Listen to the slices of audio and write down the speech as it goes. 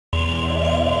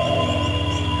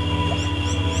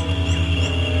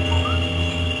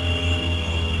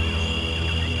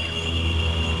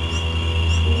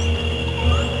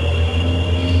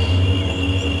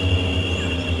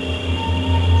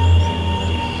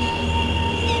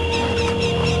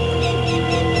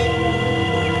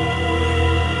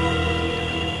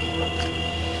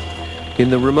In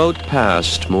the remote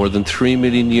past, more than 3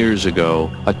 million years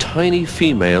ago, a tiny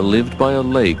female lived by a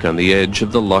lake on the edge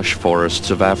of the lush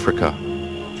forests of Africa.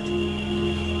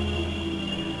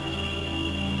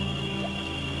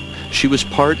 She was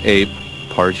part ape,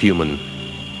 part human.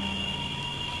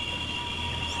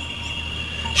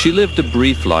 She lived a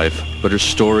brief life, but her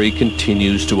story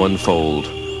continues to unfold.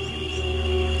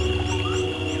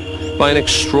 By an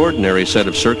extraordinary set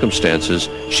of circumstances,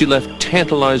 she left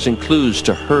tantalizing clues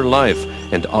to her life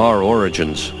and our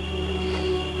origins.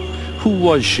 Who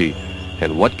was she,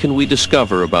 and what can we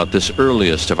discover about this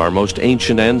earliest of our most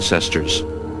ancient ancestors?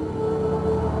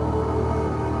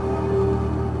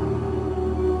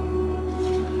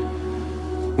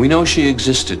 We know she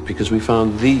existed because we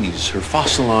found these, her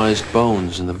fossilized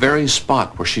bones, in the very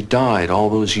spot where she died all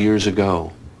those years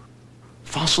ago.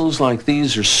 Fossils like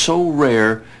these are so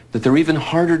rare that they're even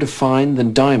harder to find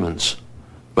than diamonds.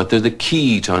 But they're the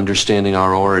key to understanding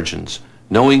our origins,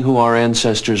 knowing who our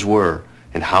ancestors were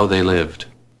and how they lived.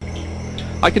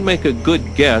 I can make a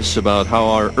good guess about how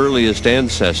our earliest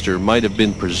ancestor might have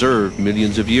been preserved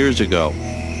millions of years ago.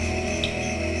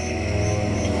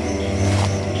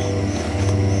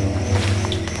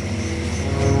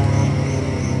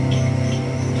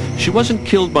 She wasn't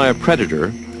killed by a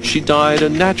predator. She died a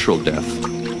natural death.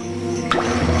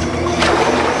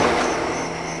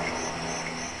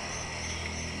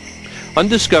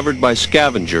 Undiscovered by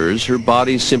scavengers, her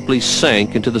body simply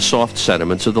sank into the soft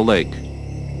sediments of the lake.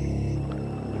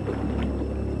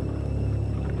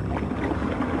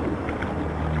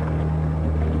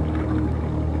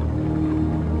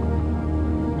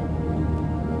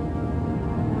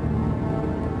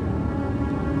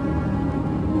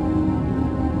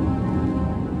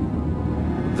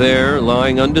 There,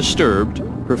 lying undisturbed,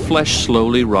 her flesh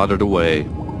slowly rotted away.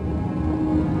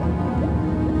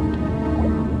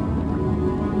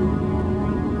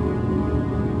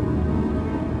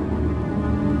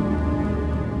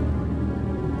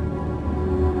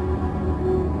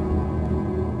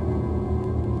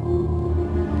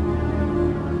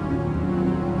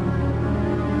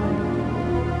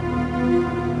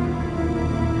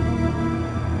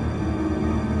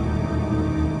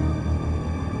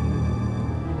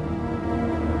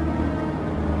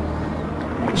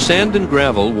 Sand and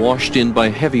gravel washed in by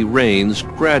heavy rains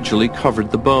gradually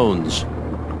covered the bones.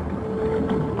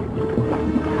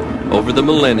 Over the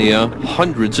millennia,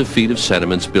 hundreds of feet of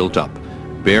sediments built up,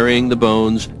 burying the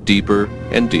bones deeper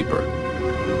and deeper.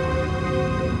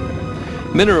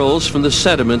 Minerals from the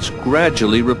sediments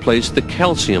gradually replaced the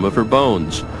calcium of her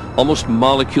bones, almost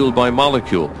molecule by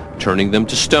molecule, turning them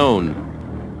to stone.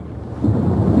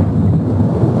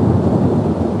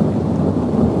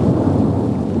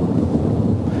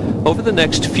 Over the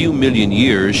next few million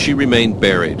years, she remained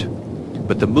buried.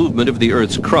 But the movement of the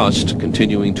Earth's crust,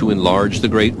 continuing to enlarge the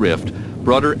Great Rift,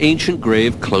 brought her ancient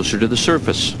grave closer to the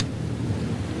surface.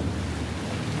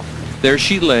 There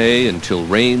she lay until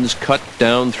rains cut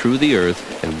down through the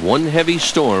earth, and one heavy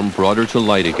storm brought her to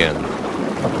light again.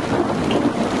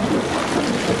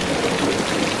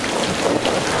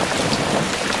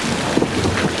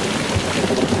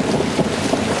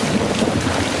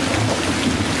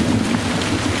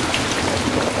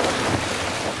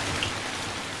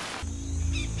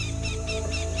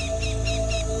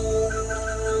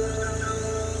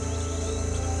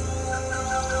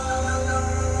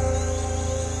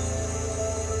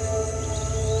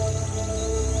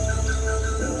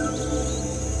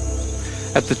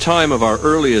 At the time of our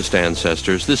earliest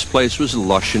ancestors, this place was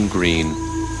lush and green.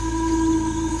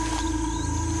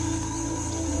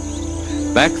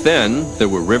 Back then, there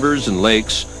were rivers and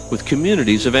lakes with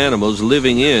communities of animals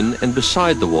living in and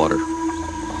beside the water.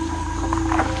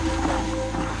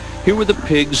 Here were the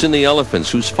pigs and the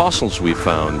elephants whose fossils we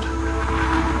found.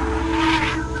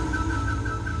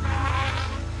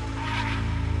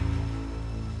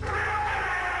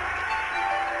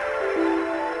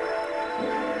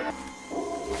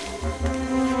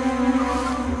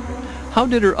 How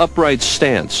did her upright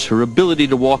stance, her ability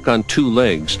to walk on two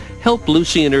legs, help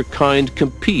Lucy and her kind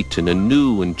compete in a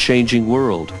new and changing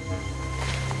world?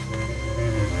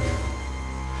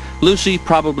 Lucy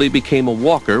probably became a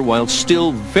walker while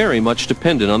still very much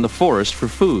dependent on the forest for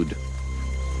food.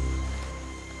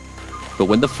 But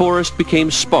when the forest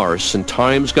became sparse and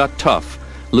times got tough,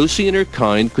 Lucy and her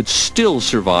kind could still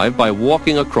survive by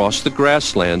walking across the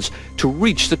grasslands to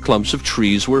reach the clumps of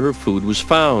trees where her food was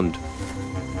found.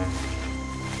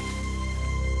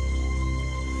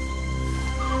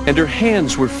 And her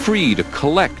hands were free to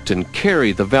collect and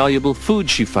carry the valuable food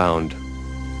she found.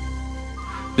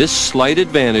 This slight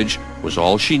advantage was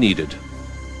all she needed.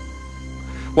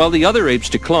 While the other apes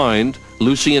declined,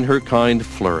 Lucy and her kind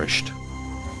flourished.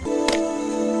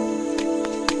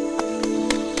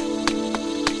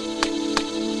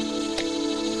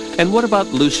 And what about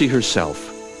Lucy herself?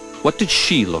 What did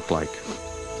she look like?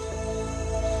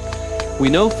 We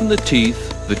know from the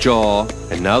teeth, the jaw,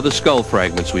 and now the skull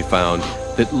fragments we found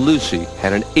that Lucy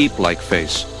had an ape-like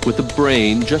face with a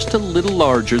brain just a little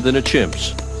larger than a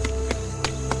chimp's.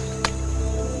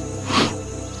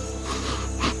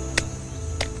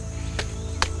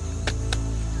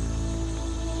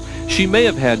 She may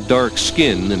have had dark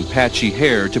skin and patchy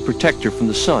hair to protect her from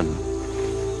the sun.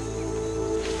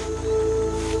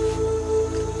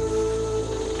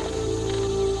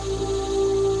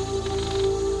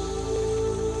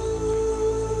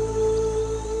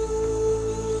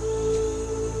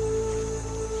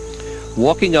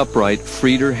 Walking upright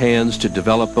freed her hands to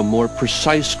develop a more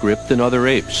precise grip than other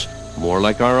apes, more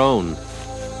like our own.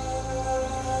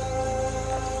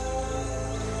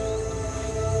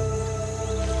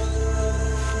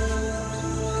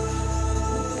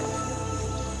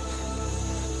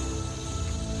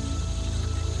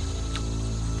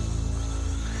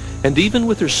 And even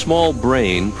with her small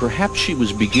brain, perhaps she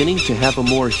was beginning to have a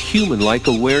more human-like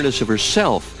awareness of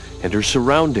herself and her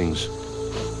surroundings.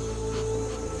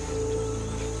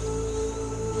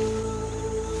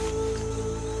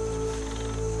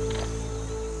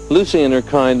 Lucy and her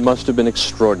kind must have been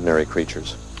extraordinary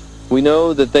creatures. We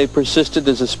know that they persisted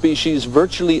as a species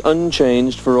virtually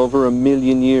unchanged for over 1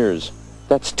 million years.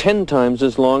 That's 10 times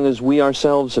as long as we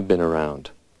ourselves have been around.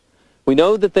 We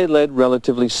know that they led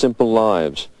relatively simple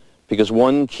lives, because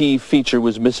one key feature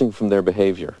was missing from their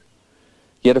behavior.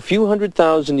 Yet a few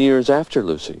 100,000 years after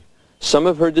Lucy, some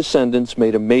of her descendants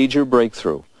made a major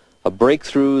breakthrough, a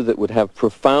breakthrough that would have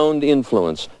profound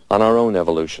influence on our own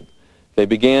evolution. They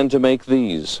began to make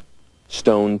these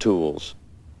stone tools.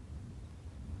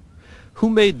 Who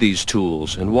made these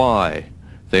tools and why?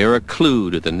 They are a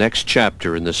clue to the next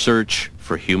chapter in the search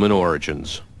for human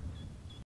origins.